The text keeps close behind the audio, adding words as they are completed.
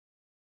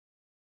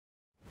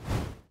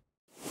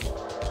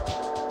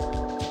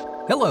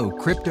Hello,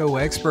 crypto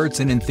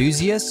experts and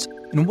enthusiasts,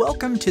 and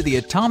welcome to the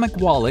Atomic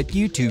Wallet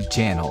YouTube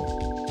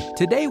channel.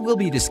 Today we'll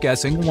be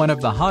discussing one of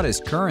the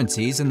hottest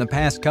currencies in the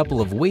past couple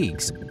of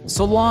weeks,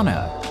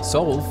 Solana,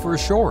 SOL for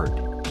short.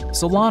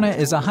 Solana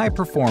is a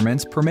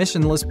high-performance,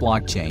 permissionless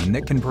blockchain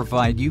that can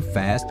provide you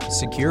fast,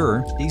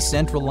 secure,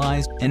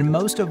 decentralized, and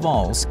most of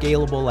all,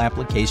 scalable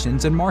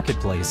applications and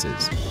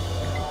marketplaces.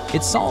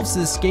 It solves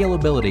the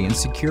scalability and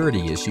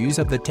security issues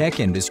of the tech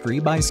industry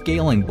by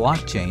scaling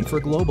blockchain for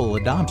global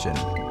adoption.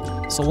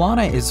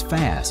 Solana is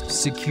fast,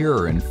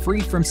 secure, and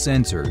free from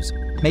censors,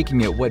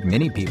 making it what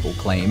many people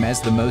claim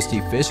as the most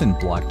efficient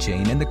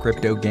blockchain in the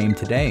crypto game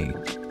today.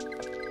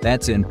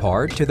 That's in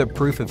part to the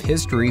proof of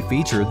history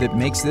feature that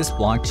makes this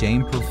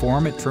blockchain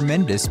perform at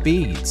tremendous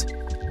speeds.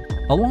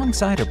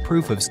 Alongside a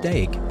proof of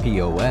stake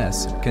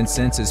 (POS)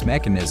 consensus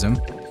mechanism,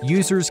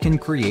 users can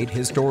create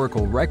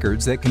historical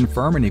records that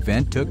confirm an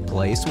event took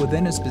place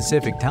within a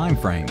specific time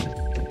frame.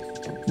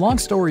 Long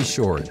story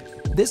short,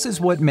 this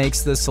is what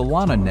makes the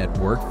Solana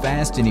network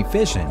fast and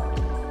efficient.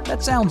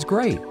 That sounds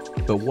great,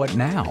 but what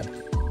now?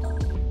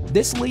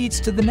 This leads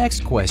to the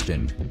next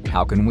question: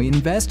 how can we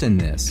invest in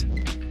this?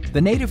 The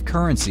native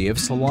currency of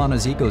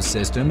Solana's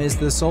ecosystem is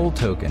the SOL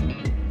token.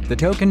 The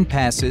token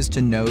passes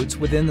to nodes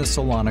within the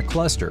Solana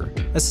cluster,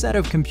 a set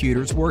of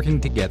computers working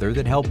together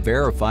that help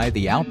verify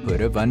the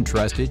output of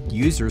untrusted,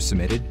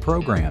 user-submitted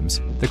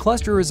programs. The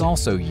cluster is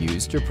also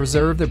used to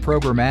preserve the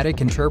programmatic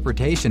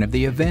interpretation of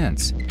the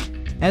events.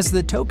 As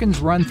the tokens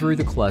run through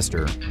the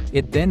cluster,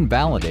 it then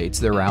validates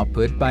their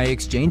output by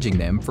exchanging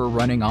them for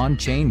running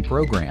on-chain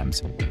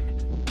programs.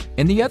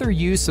 And the other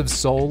use of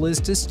SOL is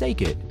to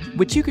stake it,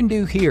 which you can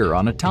do here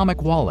on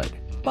Atomic Wallet,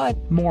 but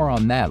more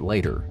on that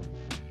later.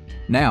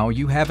 Now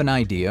you have an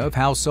idea of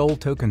how SOL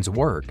tokens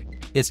work.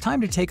 It's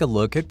time to take a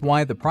look at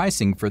why the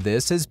pricing for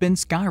this has been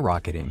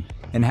skyrocketing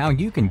and how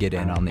you can get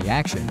in on the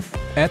action.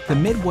 At the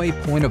midway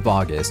point of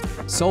August,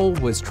 SOL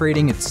was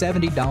trading at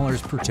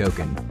 $70 per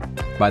token.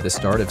 By the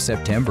start of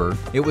September,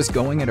 it was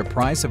going at a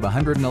price of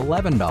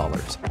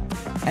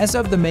 $111. As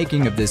of the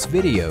making of this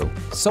video,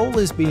 SOL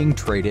is being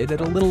traded at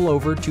a little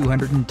over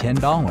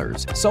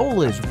 $210.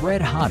 SOL is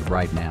red hot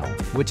right now,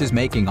 which is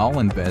making all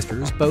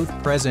investors, both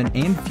present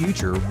and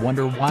future,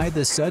 wonder why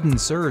the sudden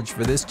surge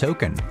for this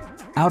token.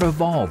 Out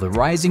of all the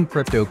rising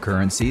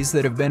cryptocurrencies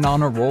that have been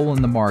on a roll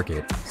in the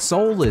market,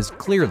 SOL is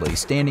clearly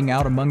standing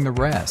out among the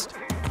rest.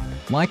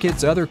 Like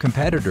its other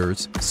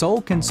competitors,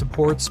 SOL can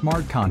support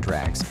smart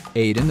contracts,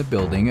 aid in the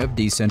building of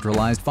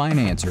decentralized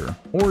financer,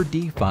 or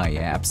DeFi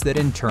apps that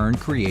in turn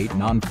create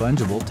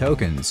non-fungible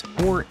tokens,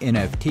 or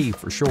NFT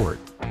for short.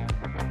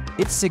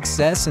 Its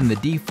success in the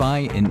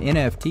DeFi and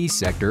NFT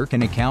sector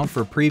can account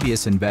for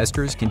previous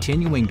investors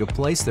continuing to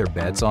place their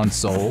bets on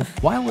SOL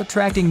while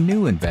attracting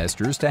new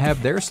investors to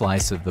have their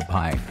slice of the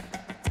pie.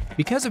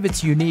 Because of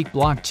its unique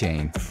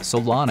blockchain,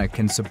 Solana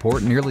can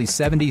support nearly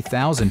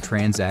 70,000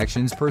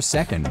 transactions per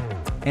second,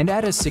 and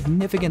at a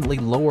significantly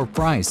lower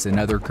price than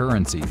other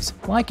currencies,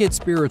 like its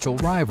spiritual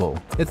rival,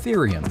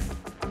 Ethereum.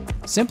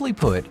 Simply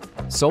put,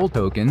 SOL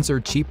tokens are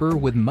cheaper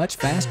with much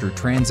faster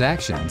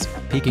transactions,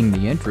 piquing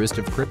the interest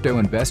of crypto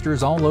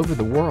investors all over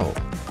the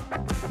world.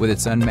 With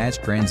its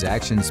unmatched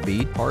transaction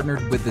speed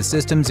partnered with the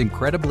system's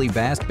incredibly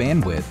vast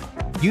bandwidth,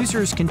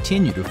 users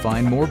continue to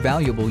find more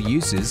valuable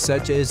uses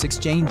such as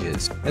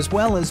exchanges, as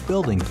well as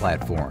building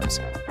platforms.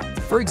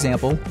 For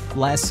example,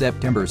 last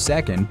September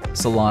 2nd,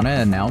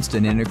 Solana announced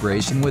an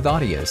integration with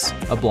Audius,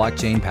 a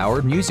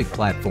blockchain-powered music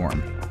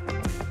platform.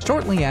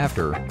 Shortly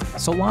after,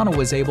 Solana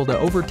was able to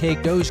overtake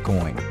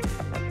Dogecoin.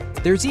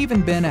 There's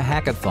even been a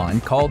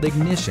hackathon called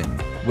Ignition,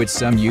 which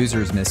some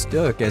users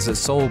mistook as a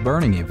SOL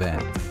burning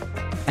event.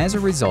 As a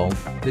result,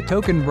 the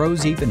token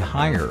rose even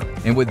higher,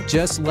 and with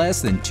just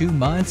less than 2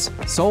 months,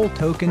 SOL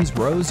tokens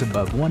rose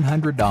above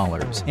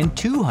 $100 and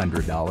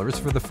 $200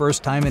 for the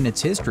first time in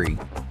its history.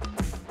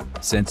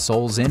 Since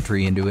SOL's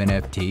entry into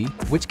NFT,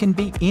 which can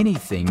be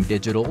anything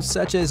digital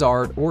such as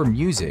art or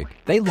music,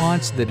 they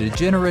launched the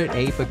Degenerate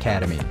Ape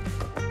Academy.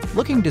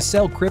 Looking to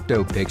sell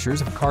crypto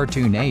pictures of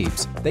cartoon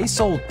apes, they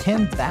sold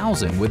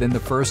 10,000 within the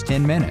first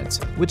 10 minutes,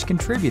 which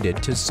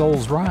contributed to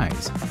SOL's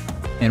rise.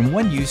 And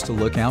one use to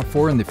look out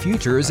for in the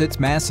future is its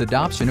mass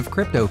adoption of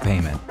crypto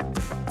payment.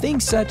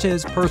 Things such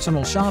as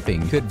personal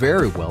shopping could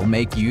very well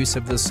make use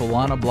of the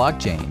Solana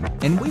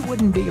blockchain, and we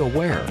wouldn't be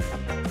aware.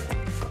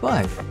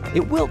 But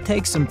it will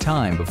take some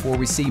time before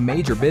we see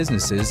major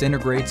businesses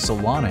integrate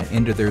Solana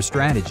into their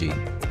strategy.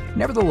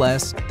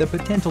 Nevertheless, the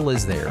potential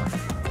is there.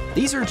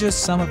 These are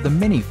just some of the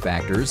many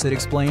factors that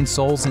explain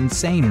SOL's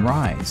insane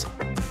rise.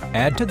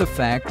 Add to the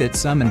fact that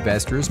some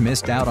investors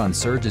missed out on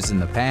surges in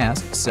the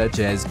past, such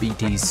as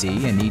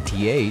BTC and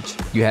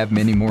ETH, you have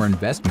many more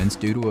investments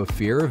due to a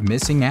fear of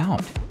missing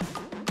out.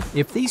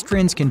 If these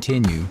trends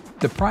continue,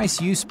 the price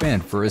you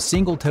spent for a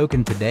single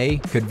token today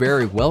could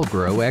very well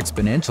grow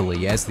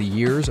exponentially as the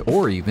years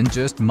or even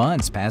just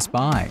months pass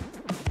by.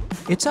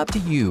 It's up to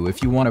you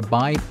if you want to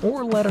bite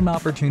or let an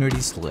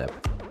opportunity slip.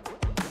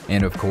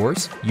 And of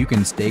course, you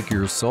can stake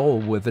your SOL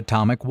with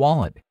Atomic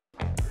Wallet.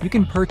 You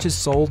can purchase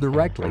SOL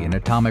directly in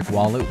Atomic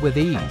Wallet with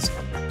ease.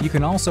 You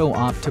can also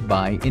opt to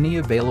buy any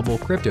available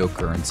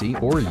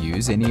cryptocurrency or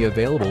use any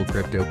available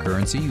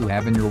cryptocurrency you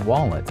have in your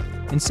wallet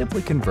and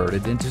simply convert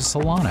it into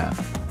Solana.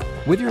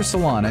 With your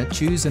Solana,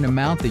 choose an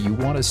amount that you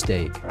want to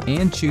stake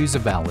and choose a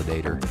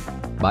validator.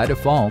 By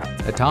default,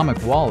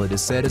 Atomic Wallet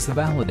is set as the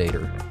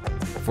validator.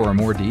 For a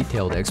more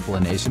detailed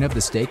explanation of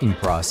the staking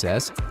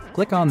process,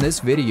 click on this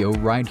video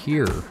right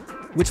here,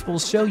 which will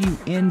show you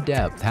in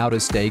depth how to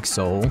stake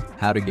SOL,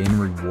 how to gain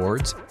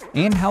rewards,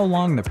 and how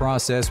long the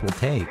process will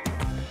take.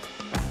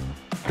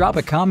 Drop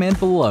a comment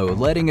below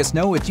letting us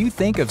know what you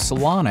think of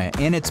Solana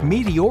and its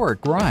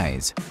meteoric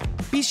rise.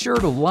 Be sure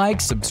to like,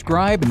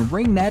 subscribe, and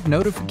ring that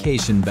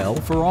notification bell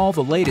for all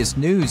the latest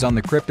news on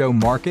the crypto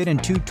market and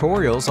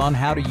tutorials on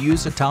how to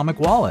use Atomic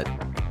Wallet.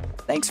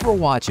 Thanks for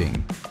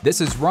watching. This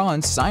is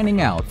Ron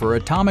signing out for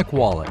Atomic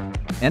Wallet,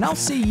 and I'll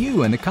see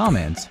you in the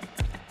comments.